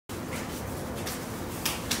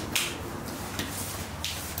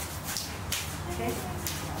What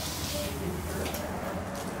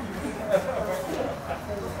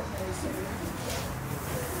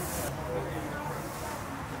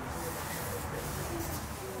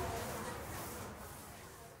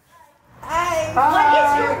is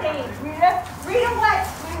your name? Rita? Rita what?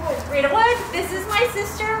 Rita Wood. This is my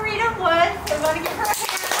sister, Rita Wood. I want to give her a hand.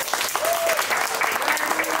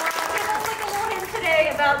 Give us like a little hint today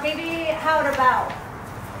about maybe how to bow.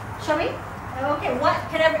 Show me. Okay, what?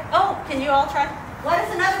 Can you all try? What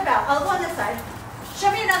is another bow? I'll go on this side.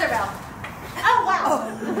 Show me another bow. Oh, wow.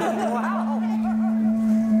 Wow.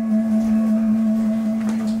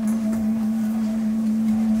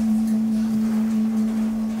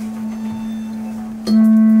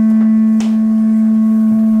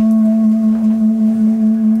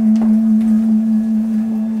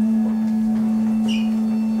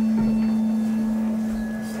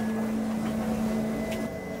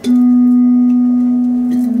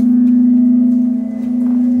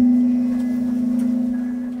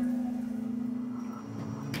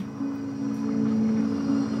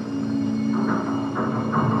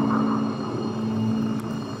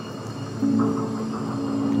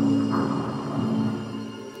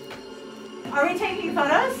 Are we taking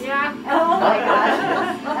photos? Yeah. Oh my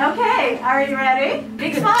gosh. Okay, are you ready?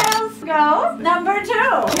 Big smiles. Go. Number 2.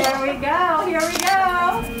 Here we go. Here we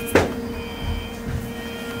go.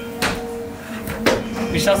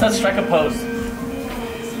 Michelle says strike a pose.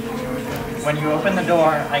 When you open the door,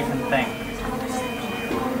 I can think.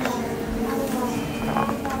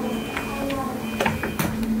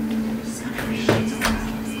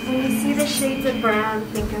 When you see the shades of brown,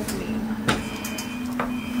 think of me.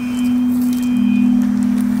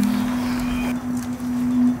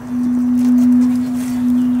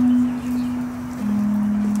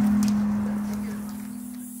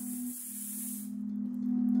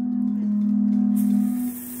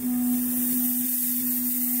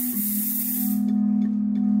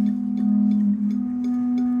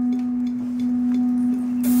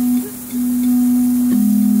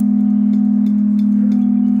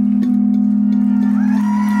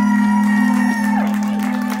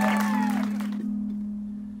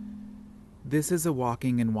 This is a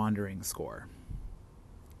walking and wandering score.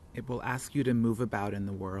 It will ask you to move about in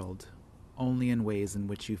the world, only in ways in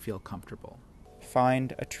which you feel comfortable.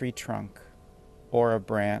 Find a tree trunk, or a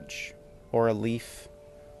branch, or a leaf,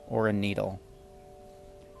 or a needle.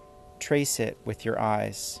 Trace it with your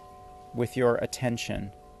eyes, with your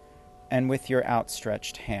attention, and with your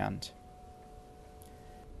outstretched hand.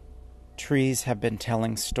 Trees have been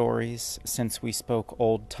telling stories since we spoke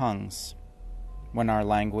old tongues, when our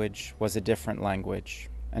language was a different language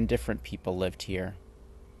and different people lived here.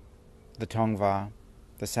 The Tongva,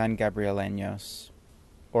 the San Gabrieleños,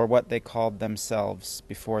 or what they called themselves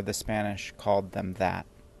before the Spanish called them that.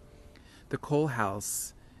 The coal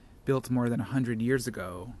house, built more than 100 years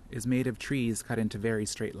ago, is made of trees cut into very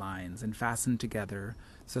straight lines and fastened together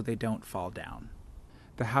so they don't fall down.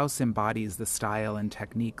 The house embodies the style and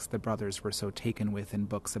techniques the brothers were so taken with in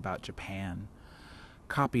books about Japan,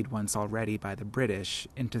 copied once already by the British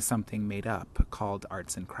into something made up called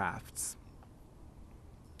arts and crafts.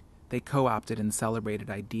 They co-opted and celebrated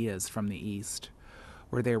ideas from the East,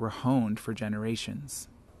 where they were honed for generations.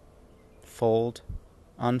 Fold,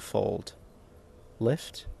 unfold,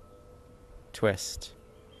 lift, twist.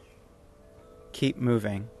 Keep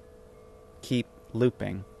moving, keep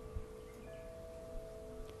looping.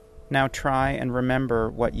 Now try and remember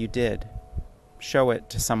what you did. Show it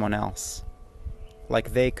to someone else,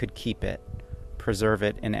 like they could keep it, preserve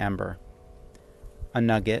it in amber. A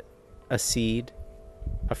nugget, a seed,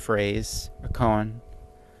 a phrase, a koan,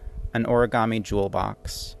 an origami jewel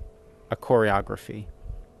box, a choreography,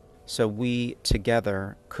 so we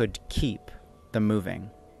together could keep the moving.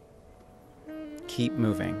 Keep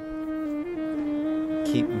moving.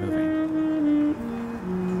 Keep moving.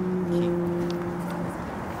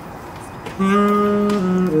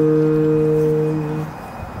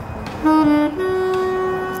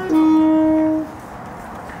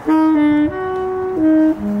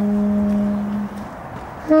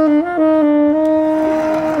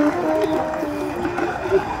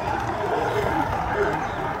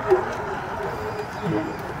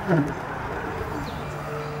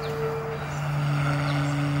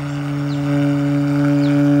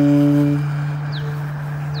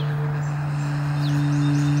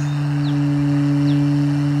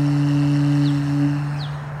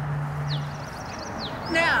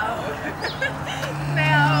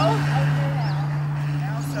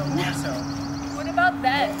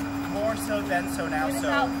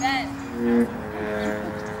 Then.